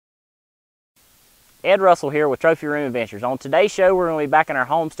Ed Russell here with Trophy Room Adventures. On today's show, we're going to be back in our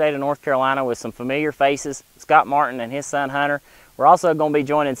home state of North Carolina with some familiar faces, Scott Martin and his son Hunter. We're also going to be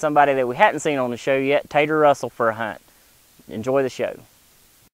joining somebody that we hadn't seen on the show yet, Tater Russell, for a hunt. Enjoy the show.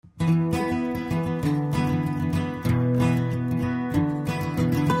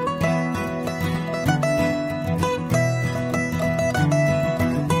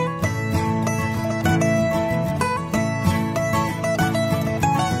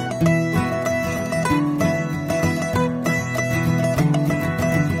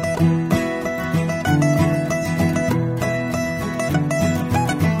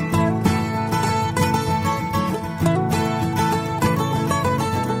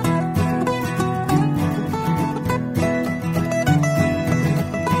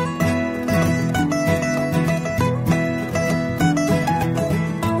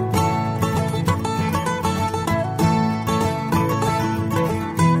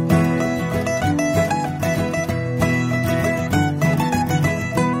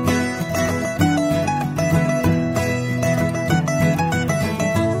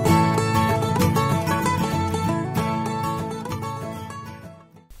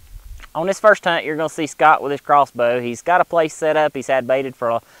 On this first hunt, you're going to see Scott with his crossbow. He's got a place set up. He's had baited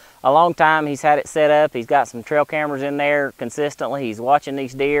for a long time. He's had it set up. He's got some trail cameras in there consistently. He's watching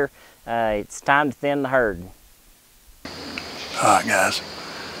these deer. It's time to thin the herd. All right, guys.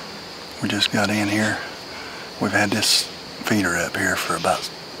 We just got in here. We've had this feeder up here for about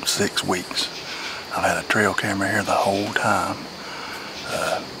 6 weeks. I've had a trail camera here the whole time.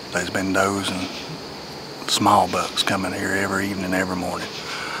 There's been does and small bucks coming here every evening, every morning.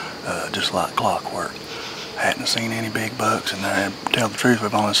 Just like clockwork. Hadn't seen any big bucks, and to tell the truth,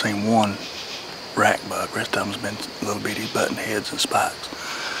 we've only seen one rack buck. The rest of them's been little bitty button heads and spikes.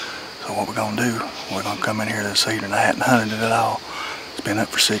 So what we're gonna do, we're gonna come in here this evening. I hadn't hunted it at all. It's been up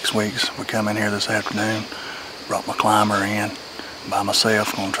for 6 weeks. We come in here this afternoon, brought my climber in by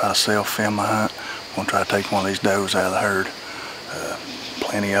myself. Gonna try to self-film my hunt. Gonna try to take one of these does out of the herd.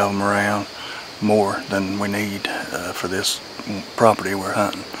 Plenty of them around, more than we need for this property we're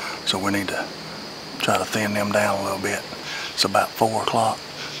hunting. So we need to try to thin them down a little bit. It's about 4 o'clock.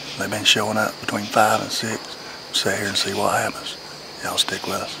 They've been showing up between 5 and 6. Sit here and see what happens. Y'all stick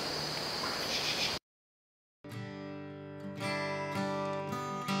with us.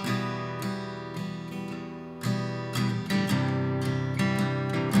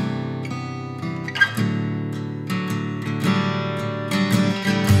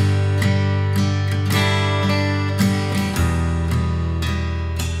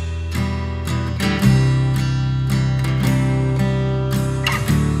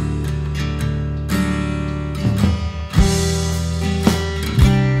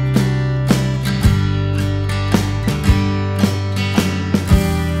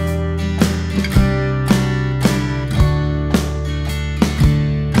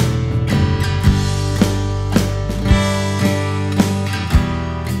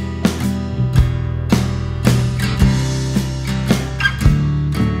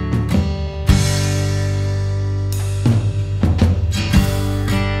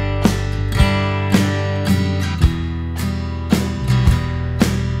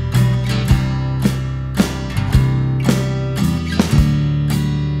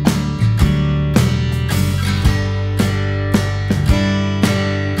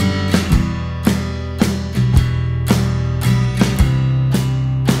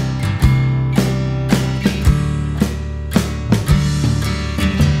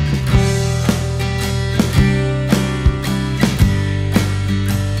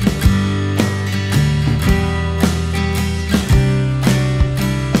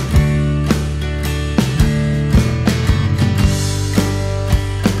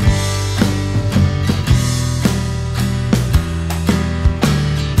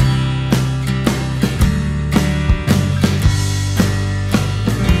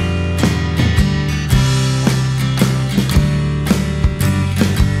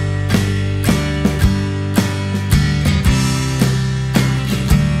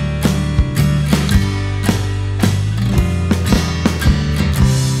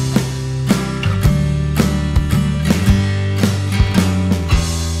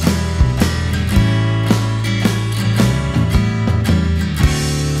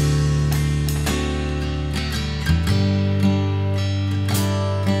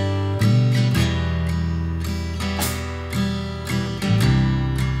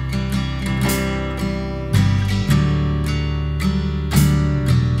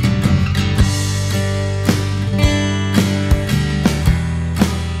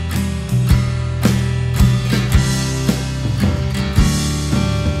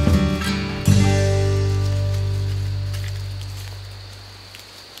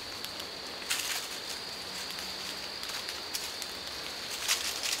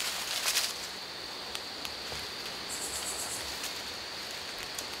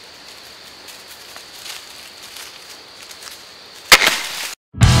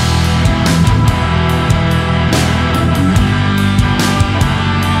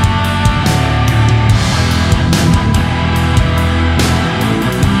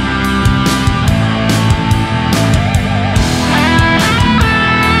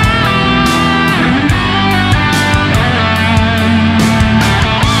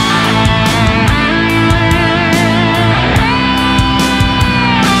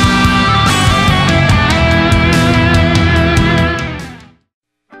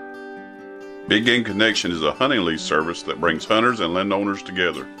 Big Game Connection is a hunting lease service that brings hunters and landowners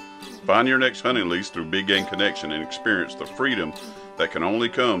together. Find your next hunting lease through Big Game Connection and experience the freedom that can only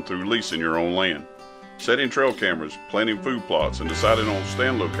come through leasing your own land. Setting trail cameras, planting food plots, and deciding on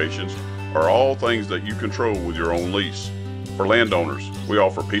stand locations are all things that you control with your own lease. For landowners, we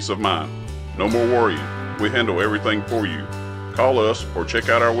offer peace of mind. No more worrying. We handle everything for you. Call us or check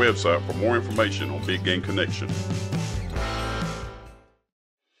out our website for more information on Big Game Connection.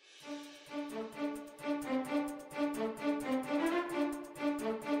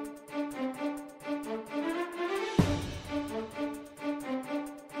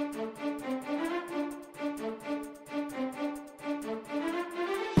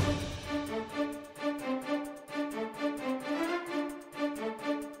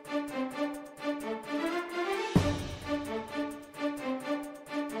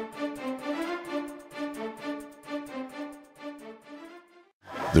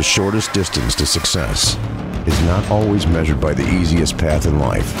 The shortest distance to success is not always measured by the easiest path in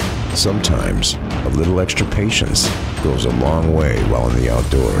life. Sometimes, a little extra patience goes a long way while in the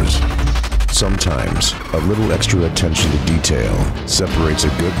outdoors. Sometimes, a little extra attention to detail separates a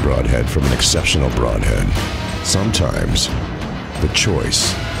good broadhead from an exceptional broadhead. Sometimes, the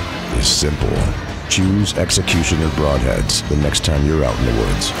choice is simple. Choose Executioner Broadheads the next time you're out in the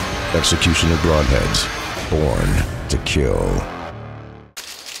woods. Executioner Broadheads, born to kill.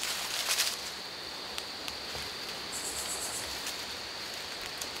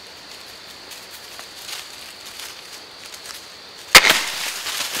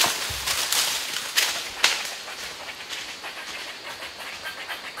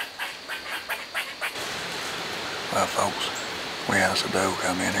 Well, folks, we had us a doe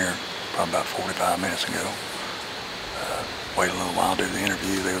come in here probably about 45 minutes ago. Waited a little while to do the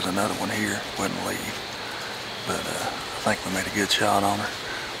interview. There was another one here, wouldn't leave. But I think we made a good shot on her.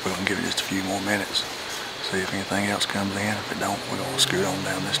 We're gonna give it just a few more minutes, see if anything else comes in. If it don't, we're gonna scoot on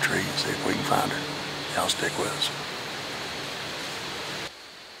down this tree and see if we can find her. Y'all stick with us.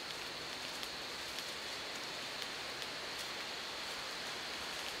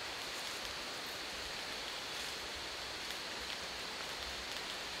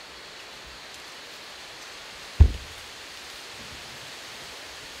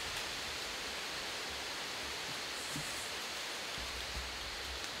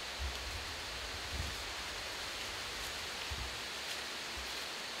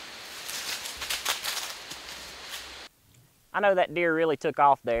 I know that deer really took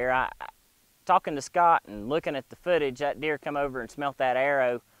off there. Talking to Scott and looking at the footage, that deer come over and smelt that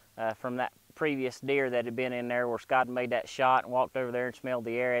arrow from that previous deer that had been in there where Scott made that shot and walked over there and smelled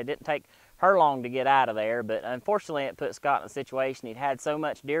the arrow. It didn't take her long to get out of there, but unfortunately it put Scott in a situation. He'd had so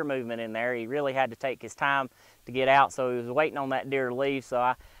much deer movement in there, he really had to take his time to get out, so he was waiting on that deer to leave. So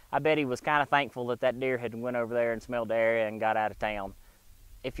I bet he was kind of thankful that that deer had went over there and smelled the area and got out of town.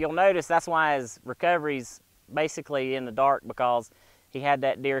 If you'll notice, that's why his recovery's basically in the dark, because he had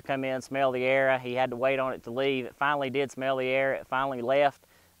that deer come in, smell the area. He had to wait on it to leave. It finally did smell the area. It finally left,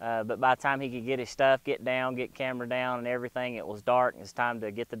 but by the time he could get his stuff, get down, get camera down and everything, it was dark and it's time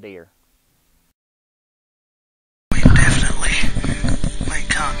to get the deer. We definitely made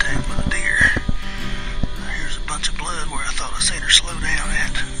contact with a deer. Here's a bunch of blood where I thought I seen her slow down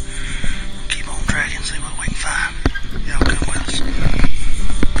at. Keep on tracking, see what we can find. Y'all come with us.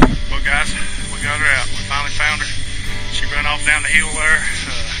 Well, guys, we got her out. We finally found her. She ran off down the hill there.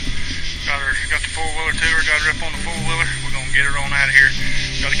 Got the four-wheeler to her, got her up on the four-wheeler. We're going to get her on out of here.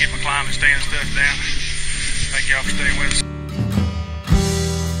 Got to get my climbing stand stuff down. Thank y'all for staying with us.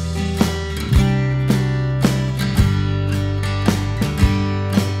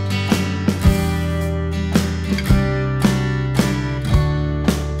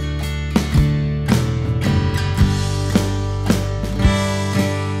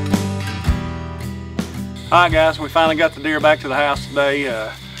 Alright guys, we finally got the deer back to the house today.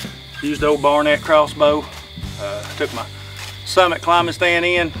 Used the old Barnett crossbow. Took my Summit climbing stand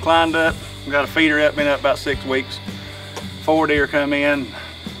in, climbed up, got a feeder up, been up about 6 weeks. 4 deer come in.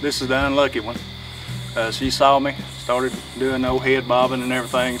 This is the unlucky one. She saw me, started doing the old head bobbing and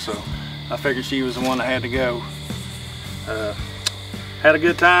everything, so I figured she was the one that had to go. Had a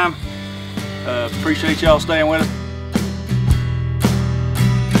good time. Appreciate y'all staying with us.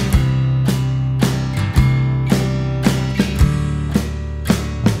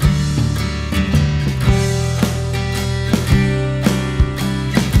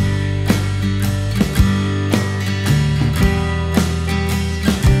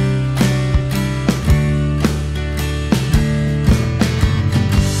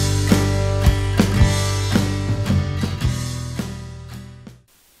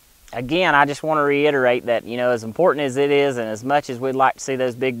 again, I just want to reiterate that, you know, as important as it is and as much as we'd like to see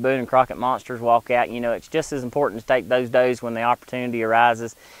those big Boone and Crockett monsters walk out, you know, it's just as important to take those does when the opportunity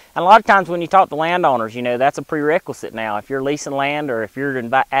arises. And a lot of times when you talk to landowners, you know, that's a prerequisite now. If you're leasing land or if you're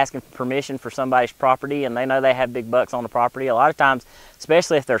asking permission for somebody's property and they know they have big bucks on the property, a lot of times,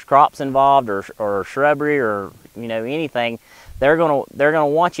 especially if there's crops involved or shrubbery or, you know, anything, they're gonna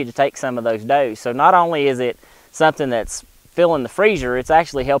want you to take some of those does. So not only is it something that's filling the freezer, it's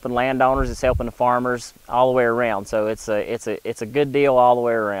actually helping landowners, it's helping the farmers all the way around. So it's a good deal all the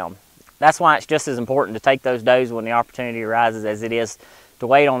way around. That's why it's just as important to take those does when the opportunity arises as it is to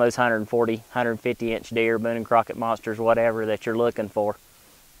wait on those 140, 150 inch deer, Boone and Crockett monsters, whatever that you're looking for.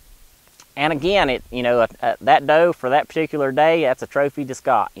 And again, you know, that doe for that particular day, that's a trophy to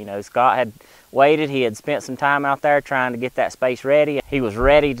Scott. You know, Scott had waited, he had spent some time out there trying to get that space ready. He was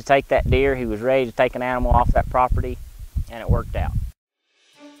ready to take that deer, he was ready to take an animal off that property, and it worked out.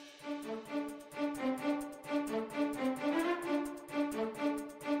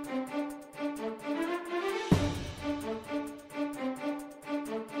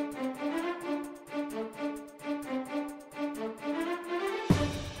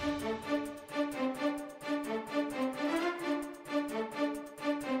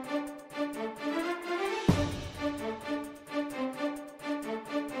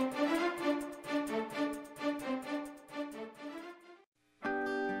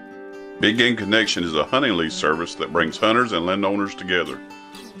 Big Game Connection is a hunting lease service that brings hunters and landowners together.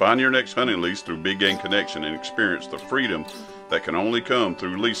 Find your next hunting lease through Big Game Connection and experience the freedom that can only come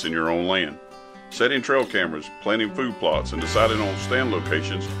through leasing your own land. Setting trail cameras, planting food plots, and deciding on stand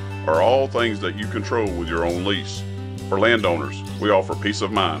locations are all things that you control with your own lease. For landowners, we offer peace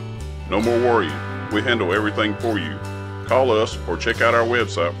of mind. No more worrying. We handle everything for you. Call us or check out our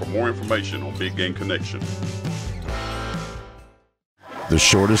website for more information on Big Game Connection. The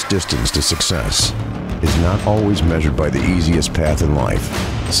shortest distance to success is not always measured by the easiest path in life.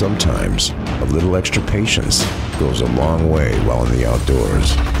 Sometimes a little extra patience goes a long way while in the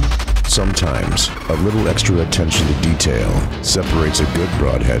outdoors. Sometimes a little extra attention to detail separates a good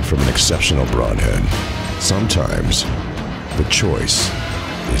broadhead from an exceptional broadhead. Sometimes the choice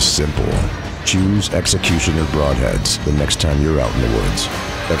is simple. Choose Executioner Broadheads the next time you're out in the woods.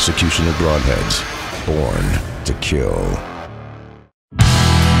 Executioner Broadheads, born to kill.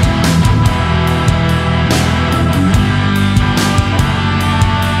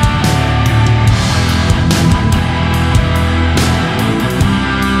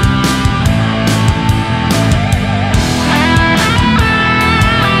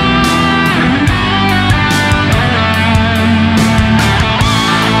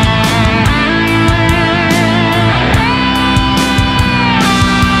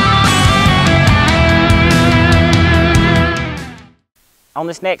 On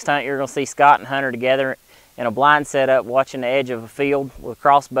this next hunt, you're going to see Scott and Hunter together in a blind setup watching the edge of a field with a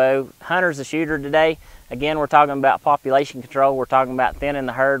crossbow. Hunter's a shooter today. Again, we're talking about population control. We're talking about thinning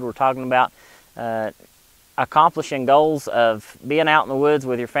the herd. We're talking about accomplishing goals of being out in the woods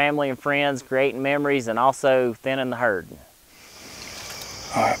with your family and friends, creating memories, and also thinning the herd.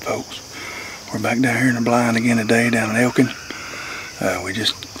 All right, folks. We're back down here in the blind again today down in Elkin. We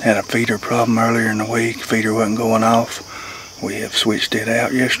just had a feeder problem earlier in the week. Feeder wasn't going off. We have switched it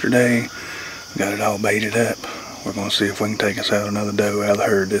out yesterday, got it all baited up. We're going to see if we can take us out another doe out of the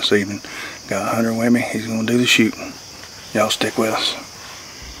herd this evening. Got Hunter with me, he's going to do the shooting. Y'all stick with us.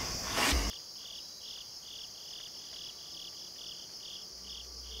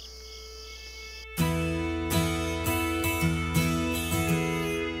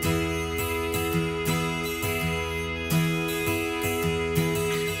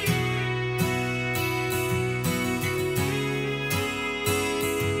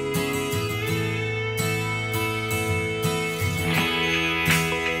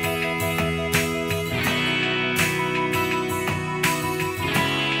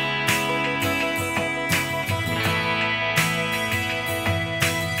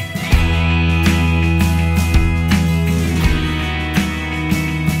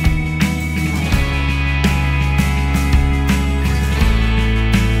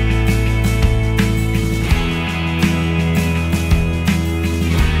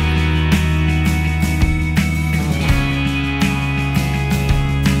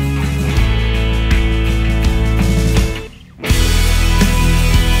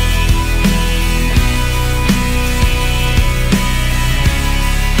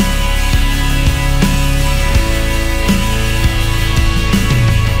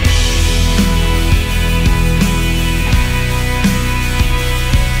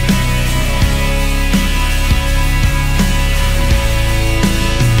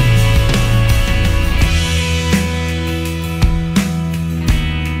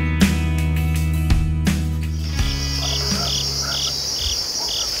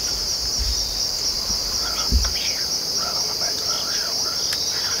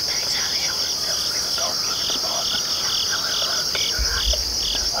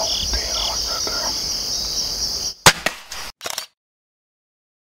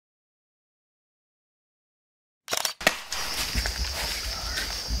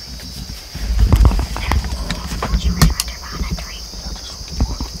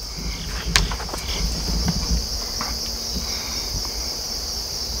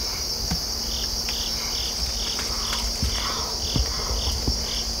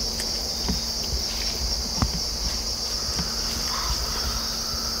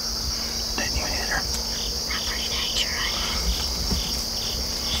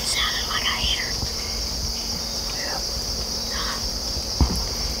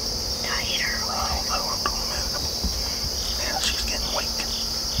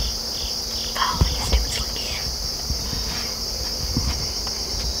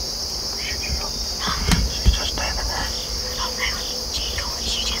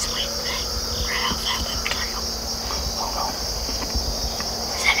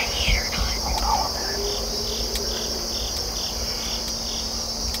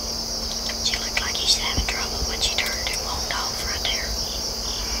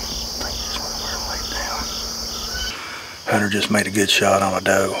 Hunter just made a good shot on a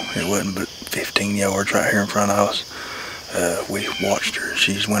doe. It wasn't but 15 yards right here in front of us. We watched her.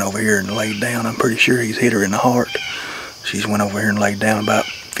 She's went over here and laid down. I'm pretty sure he's hit her in the heart. She's went over here and laid down about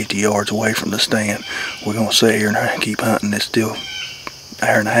 50 yards away from the stand. We're gonna sit here and keep hunting. It's still an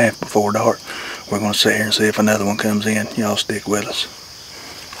hour and a half before dark. We're gonna sit here and see if another one comes in. Y'all stick with us.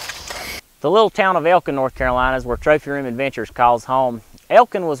 The little town of Elkin, North Carolina is where Trophy Room Adventures calls home.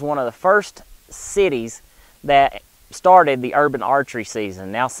 Elkin was one of the first cities that started the urban archery season.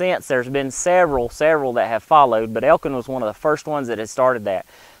 Now since there's been several that have followed, but Elkin was one of the first ones that had started that.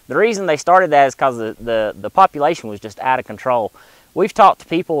 The reason they started that is because the population was just out of control. We've talked to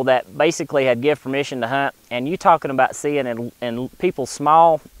people that basically had given permission to hunt, and you talking about seeing in people's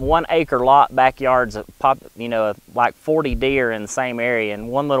small 1 acre lot backyards, like 40 deer in the same area in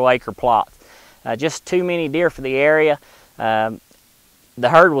 1 little acre plot. Just too many deer for the area. The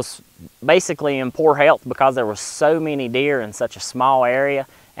herd was basically in poor health because there were so many deer in such a small area,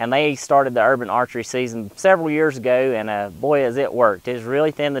 and they started the urban archery season several years ago, and boy has it worked. It's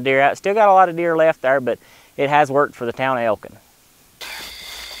really thinned the deer out. Still got a lot of deer left there, but it has worked for the town of Elkin.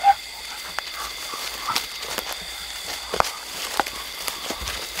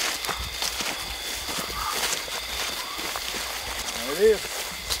 There it is.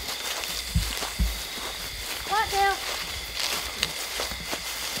 What now?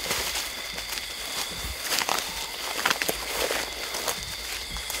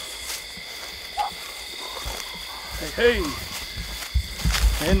 Hey,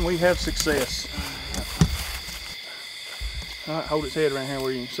 and we have success. All right, hold its head around here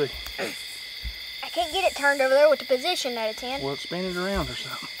where you can see. I can't get it turned over there with the position that it's in. Well, spin it around or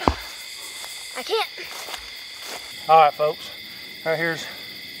something. I can't. All right, folks. Right here's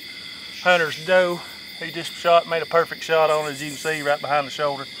Hunter's doe. He just made a perfect shot on it, as you can see, right behind the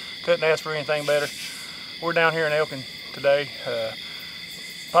shoulder. Couldn't ask for anything better. We're down here in Elkin today.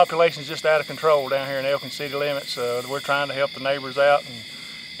 Population's just out of control down here in Elkin city limits. We're trying to help the neighbors out and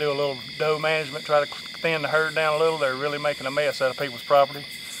do a little doe management, try to thin the herd down a little. They're really making a mess out of people's property,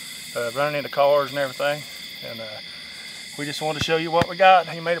 running into cars and everything. And we just wanted to show you what we got.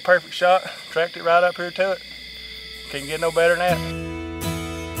 He made a perfect shot, tracked it right up here to it. Can't get no better than that.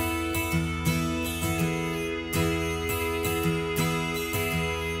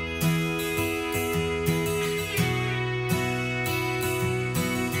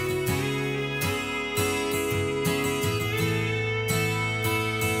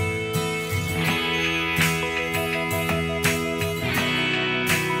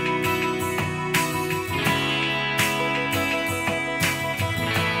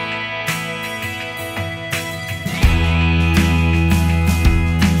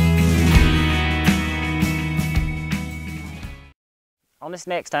 On this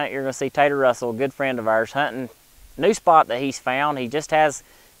next hunt, you're going to see Tater Russell, a good friend of ours, hunting a new spot that he's found. He just has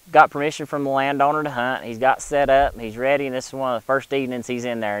got permission from the landowner to hunt. He's got set up, he's ready, and this is one of the first evenings he's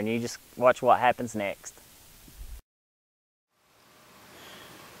in there, and you just watch what happens next.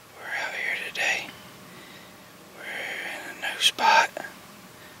 We're out here today. We're in a new spot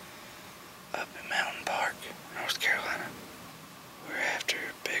up in Mountain Park, North Carolina. We're after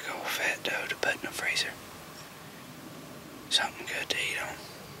a big old fat doe to put in the freezer. Something good to eat on.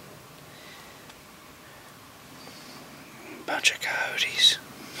 A bunch of coyotes.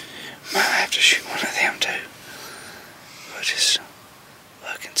 Might have to shoot one of them too. We'll just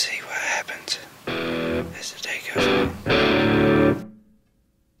look and see what happens as the day goes on.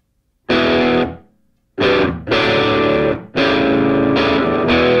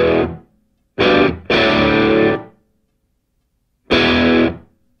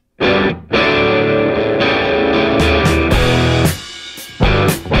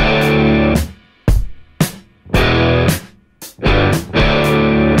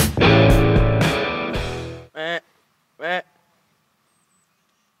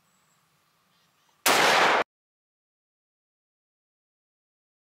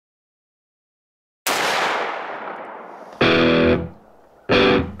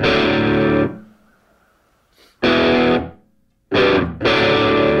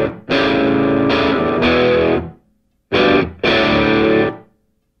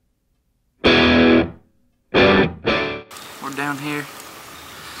 Down here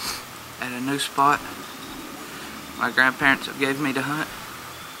at a new spot my grandparents have gave me to hunt.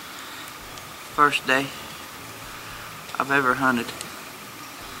 First day I've ever hunted,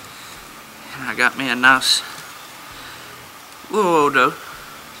 and I got me a nice little old doe.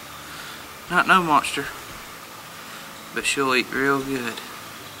 Not no monster, but she'll eat real good.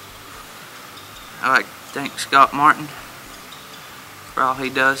 I like to thank Scott Martin for all he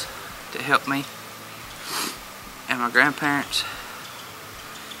does to help me and and my grandparents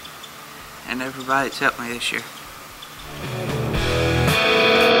and everybody that's helped me this year.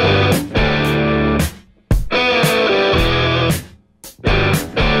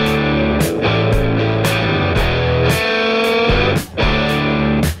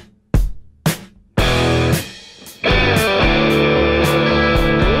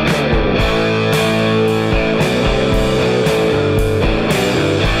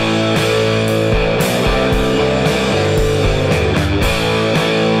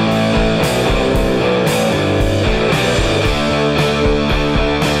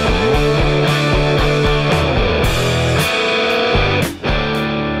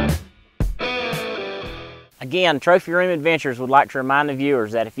 Again, Trophy Room Adventures would like to remind the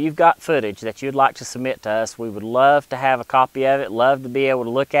viewers that if you've got footage that you'd like to submit to us, we would love to have a copy of it, love to be able to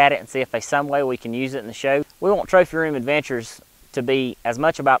look at it and see if there's some way we can use it in the show. We want Trophy Room Adventures to be as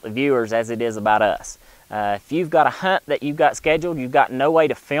much about the viewers as it is about us. If you've got a hunt that you've got scheduled, you've got no way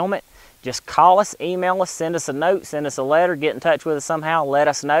to film it, just call us, email us, send us a note, send us a letter, get in touch with us somehow, let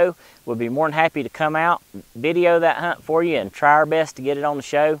us know. We'll be more than happy to come out, video that hunt for you, and try our best to get it on the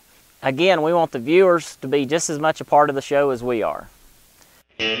show. Again, we want the viewers to be just as much a part of the show as we are.